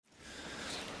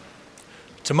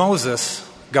To Moses,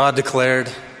 God declared,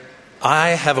 "I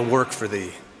have a work for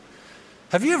thee."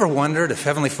 Have you ever wondered if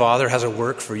Heavenly Father has a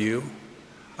work for you?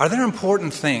 Are there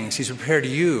important things He's prepared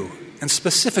you, and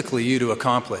specifically you, to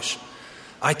accomplish?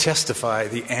 I testify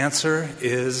the answer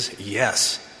is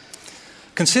yes.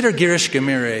 Consider Girish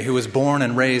Gamire, who was born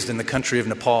and raised in the country of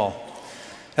Nepal.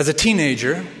 As a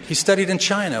teenager, he studied in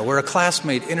China, where a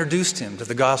classmate introduced him to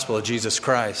the gospel of Jesus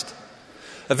Christ.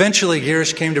 Eventually,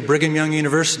 Girish came to Brigham Young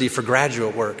University for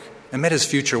graduate work and met his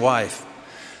future wife.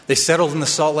 They settled in the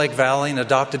Salt Lake Valley and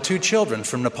adopted 2 children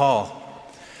from Nepal.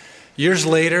 Years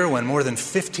later, when more than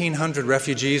 1,500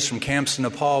 refugees from camps in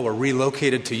Nepal were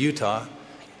relocated to Utah,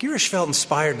 Girish felt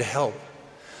inspired to help.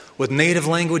 With native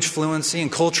language fluency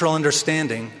and cultural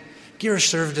understanding, Girish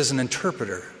served as an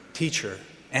interpreter, teacher,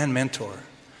 and mentor.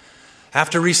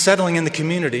 After resettling in the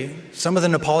community, some of the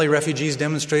Nepali refugees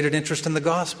demonstrated interest in the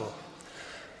gospel.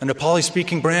 A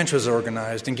Nepali-speaking branch was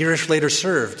organized, and Girish later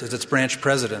served as its branch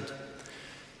president.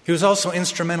 He was also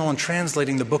instrumental in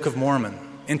translating the Book of Mormon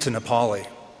into Nepali.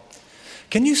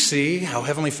 Can you see how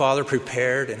Heavenly Father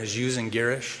prepared and is using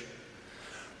Girish?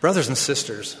 Brothers and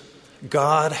sisters,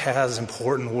 God has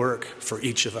important work for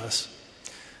each of us.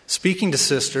 Speaking to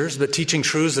sisters, but teaching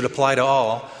truths that apply to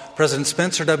all, President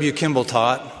Spencer W. Kimball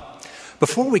taught,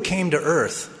 "Before we came to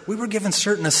earth, we were given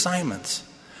certain assignments.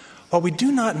 While we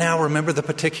do not now remember the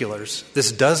particulars,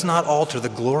 this does not alter the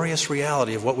glorious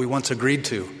reality of what we once agreed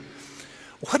to."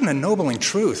 What an ennobling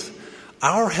truth.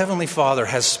 Our Heavenly Father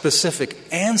has specific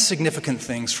and significant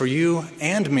things for you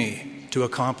and me to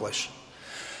accomplish.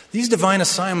 These divine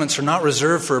assignments are not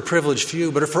reserved for a privileged few,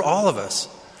 but are for all of us,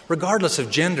 regardless of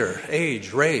gender,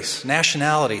 age, race,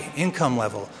 nationality, income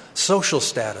level, social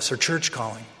status, or church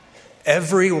calling.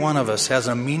 Every one of us has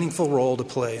a meaningful role to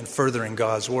play in furthering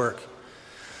God's work.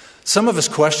 Some of us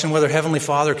question whether Heavenly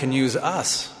Father can use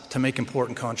us to make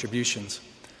important contributions.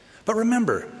 But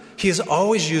remember, He has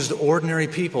always used ordinary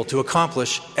people to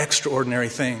accomplish extraordinary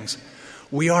things.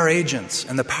 We are agents,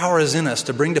 and the power is in us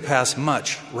to bring to pass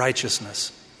much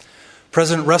righteousness.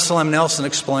 President Russell M. Nelson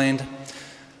explained,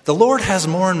 "The Lord has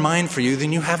more in mind for you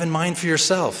than you have in mind for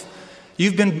yourself.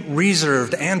 You've been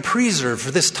reserved and preserved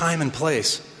for this time and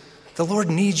place. The Lord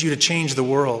needs you to change the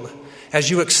world. As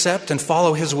you accept and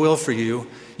follow His will for you,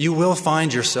 you will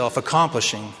find yourself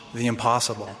accomplishing the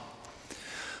impossible."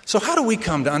 So how do we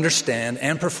come to understand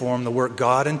and perform the work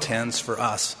God intends for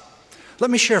us?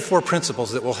 Let me share 4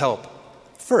 principles that will help.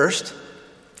 First,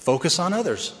 focus on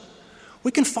others.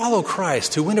 We can follow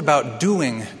Christ, who went about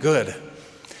doing good.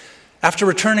 After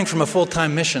returning from a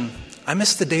full-time mission, I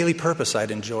missed the daily purpose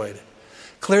I'd enjoyed.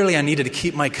 Clearly, I needed to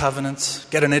keep my covenants,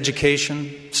 get an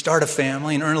education, start a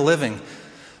family, and earn a living.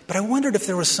 But I wondered if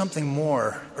there was something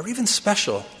more, or even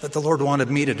special, that the Lord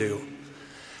wanted me to do.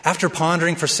 After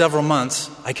pondering for several months,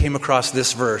 I came across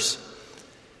this verse: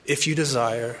 "If you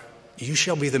desire, you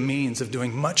shall be the means of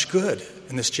doing much good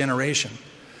in this generation."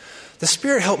 The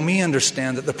Spirit helped me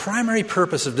understand that the primary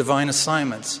purpose of divine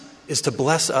assignments is to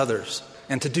bless others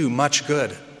and to do much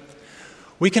good.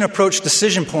 We can approach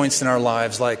decision points in our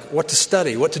lives, like what to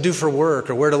study, what to do for work,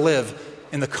 or where to live,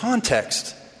 in the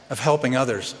context of helping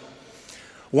others.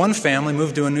 One family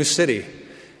moved to a new city.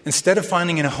 Instead of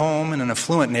finding a home in an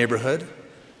affluent neighborhood,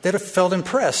 they felt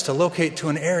impressed to locate to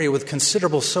an area with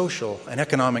considerable social and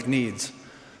economic needs.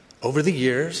 Over the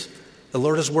years, the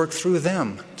Lord has worked through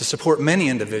them to support many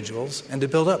individuals and to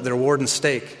build up their ward and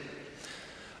stake.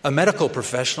 A medical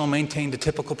professional maintained a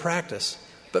typical practice,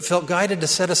 but felt guided to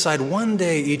set aside one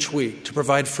day each week to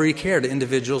provide free care to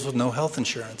individuals with no health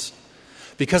insurance.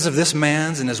 Because of this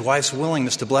man's and his wife's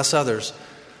willingness to bless others,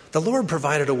 the Lord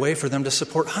provided a way for them to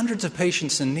support hundreds of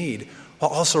patients in need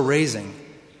while also raising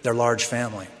their large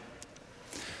family.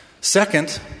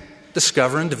 Second,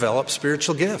 discover and develop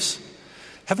spiritual gifts.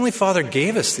 Heavenly Father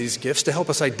gave us these gifts to help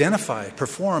us identify,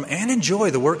 perform, and enjoy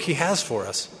the work He has for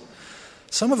us.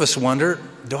 Some of us wonder,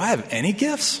 do I have any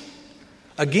gifts?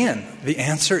 Again, the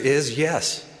answer is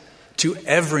yes. To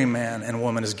every man and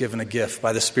woman is given a gift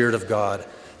by the Spirit of God,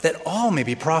 that all may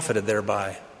be profited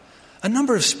thereby. A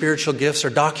number of spiritual gifts are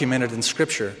documented in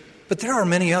Scripture, but there are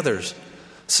many others.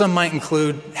 Some might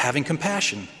include having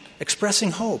compassion, expressing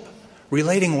hope,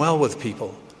 relating well with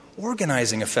people,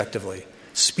 organizing effectively,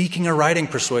 speaking or writing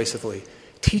persuasively,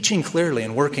 teaching clearly,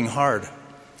 and working hard.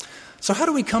 So how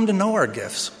do we come to know our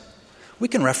gifts? We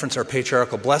can reference our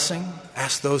patriarchal blessing,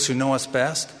 ask those who know us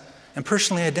best, and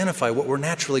personally identify what we're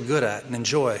naturally good at and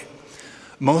enjoy.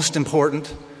 Most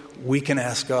important, we can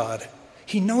ask God.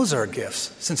 He knows our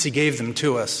gifts since He gave them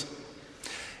to us.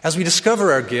 As we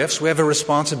discover our gifts, we have a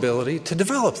responsibility to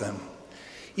develop them.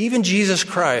 Even Jesus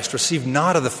Christ received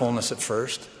not of the fullness at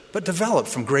first, but developed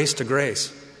from grace to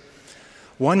grace.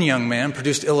 One young man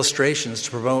produced illustrations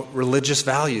to promote religious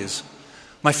values.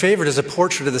 My favorite is a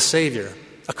portrait of the Savior,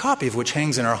 a copy of which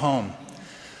hangs in our home.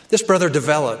 This brother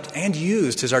developed and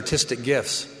used his artistic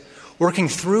gifts. Working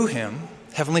through him,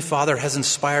 Heavenly Father has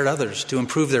inspired others to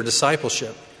improve their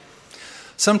discipleship.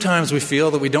 Sometimes we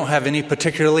feel that we don't have any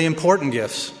particularly important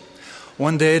gifts.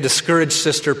 One day, a discouraged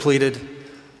sister pleaded,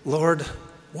 "Lord,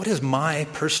 what is my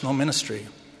personal ministry?"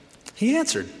 He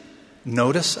answered,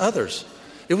 "Notice others."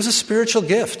 It was a spiritual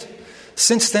gift.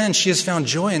 Since then, she has found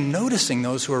joy in noticing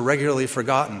those who are regularly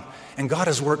forgotten, and God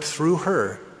has worked through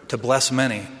her to bless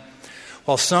many.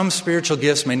 While some spiritual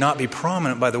gifts may not be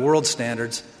prominent by the world's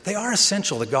standards, they are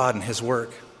essential to God and His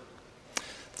work.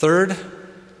 Third,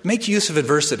 make use of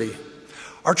adversity.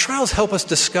 Our trials help us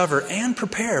discover and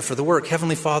prepare for the work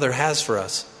Heavenly Father has for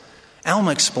us.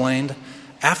 Alma explained,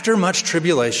 "After much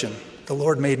tribulation, the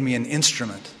Lord made me an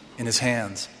instrument in His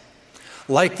hands."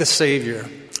 Like the Savior,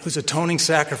 whose atoning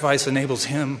sacrifice enables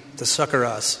Him to succor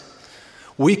us,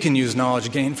 we can use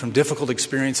knowledge gained from difficult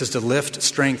experiences to lift,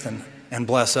 strengthen, and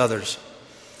bless others.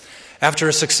 After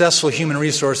a successful human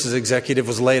resources executive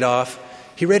was laid off,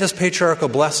 he read his patriarchal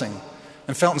blessing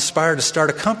and felt inspired to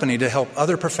start a company to help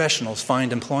other professionals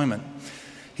find employment.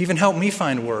 He even helped me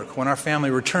find work when our family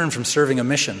returned from serving a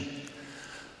mission.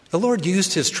 The Lord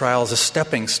used his trial as a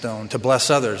stepping stone to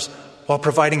bless others while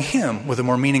providing him with a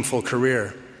more meaningful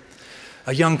career.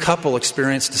 A young couple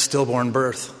experienced a stillborn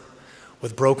birth.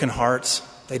 With broken hearts,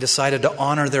 they decided to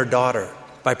honor their daughter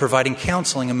by providing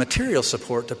counseling and material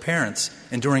support to parents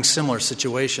enduring similar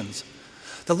situations.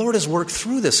 The Lord has worked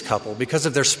through this couple because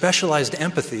of their specialized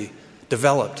empathy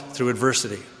developed through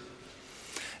adversity.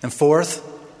 And fourth,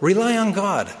 rely on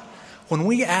God. When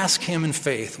we ask Him in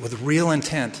faith with real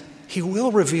intent, He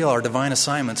will reveal our divine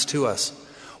assignments to us.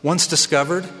 Once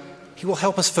discovered, He will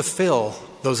help us fulfill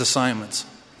those assignments.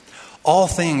 All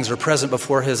things are present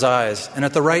before His eyes, and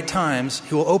at the right times,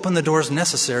 He will open the doors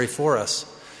necessary for us.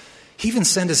 He even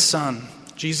sent His Son,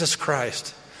 Jesus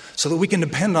Christ, so that we can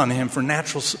depend on Him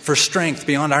for strength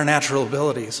beyond our natural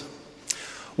abilities.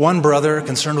 One brother,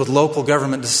 concerned with local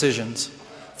government decisions,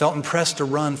 felt impressed to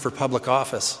run for public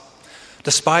office.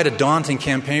 Despite a daunting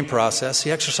campaign process,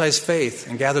 he exercised faith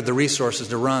and gathered the resources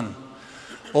to run.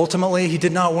 Ultimately, he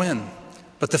did not win,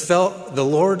 but he felt the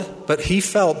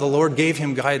Lord gave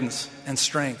him guidance and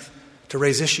strength to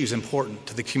raise issues important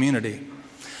to the community.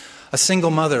 A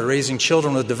single mother raising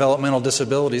children with developmental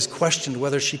disabilities questioned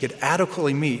whether she could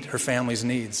adequately meet her family's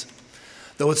needs.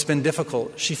 Though it's been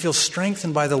difficult, she feels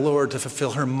strengthened by the Lord to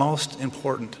fulfill her most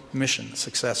important mission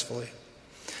successfully.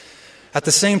 At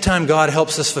the same time God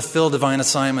helps us fulfill divine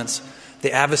assignments,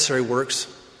 the adversary works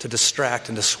to distract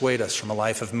and dissuade us from a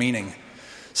life of meaning.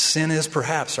 Sin is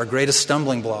perhaps our greatest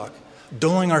stumbling block,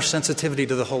 dulling our sensitivity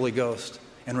to the Holy Ghost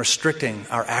and restricting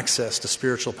our access to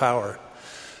spiritual power.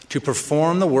 To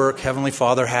perform the work Heavenly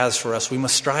Father has for us, we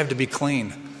must strive to be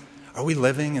clean. Are we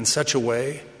living in such a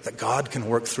way that God can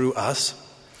work through us?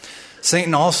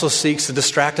 Satan also seeks to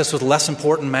distract us with less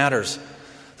important matters.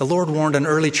 The Lord warned an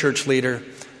early church leader,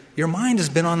 "Your mind has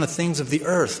been on the things of the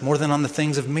earth more than on the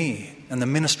things of me and the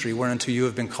ministry whereunto you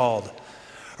have been called."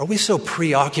 Are we so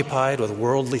preoccupied with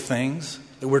worldly things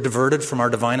that we're diverted from our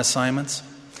divine assignments?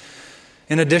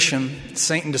 In addition,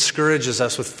 Satan discourages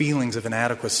us with feelings of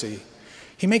inadequacy.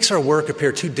 He makes our work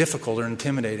appear too difficult or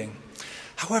intimidating.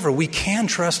 However, we can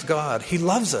trust God. He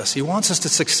loves us. He wants us to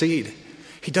succeed.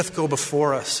 He doth go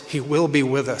before us. He will be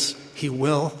with us. He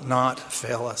will not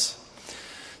fail us.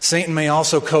 Satan may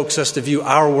also coax us to view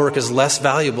our work as less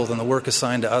valuable than the work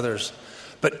assigned to others.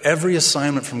 But every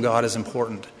assignment from God is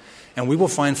important, and we will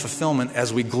find fulfillment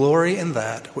as we glory in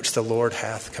that which the Lord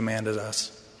hath commanded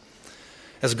us.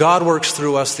 As God works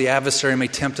through us, the adversary may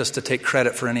tempt us to take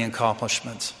credit for any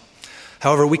accomplishments.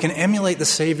 However, we can emulate the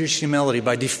Savior's humility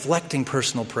by deflecting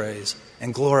personal praise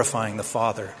and glorifying the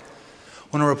Father.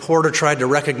 When a reporter tried to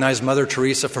recognize Mother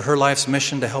Teresa for her life's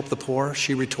mission to help the poor,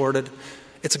 she retorted,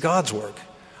 "It's God's work.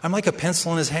 I'm like a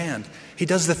pencil in His hand. He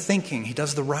does the thinking. He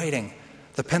does the writing.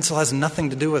 The pencil has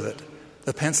nothing to do with it.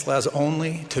 The pencil has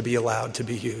only to be allowed to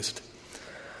be used."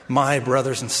 My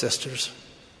brothers and sisters,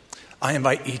 I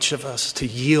invite each of us to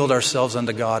yield ourselves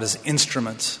unto God as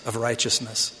instruments of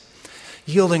righteousness.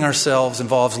 Yielding ourselves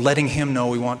involves letting Him know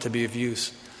we want to be of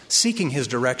use, seeking His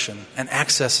direction, and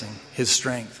accessing His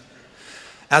strength.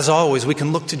 As always, we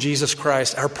can look to Jesus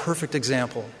Christ, our perfect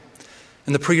example.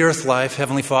 In the pre-earth life,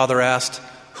 Heavenly Father asked,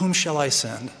 "Whom shall I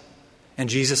send?" And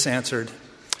Jesus answered,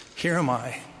 "Here am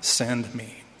I, send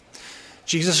me."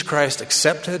 Jesus Christ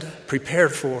accepted,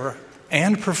 prepared for,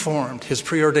 and performed His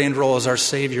preordained role as our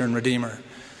Savior and Redeemer.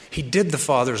 He did the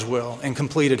Father's will and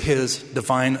completed his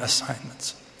divine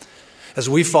assignments. As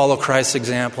we follow Christ's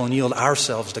example and yield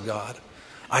ourselves to God,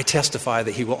 I testify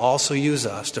that he will also use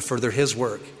us to further his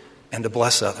work and to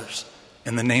bless others.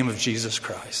 In the name of Jesus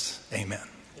Christ, amen.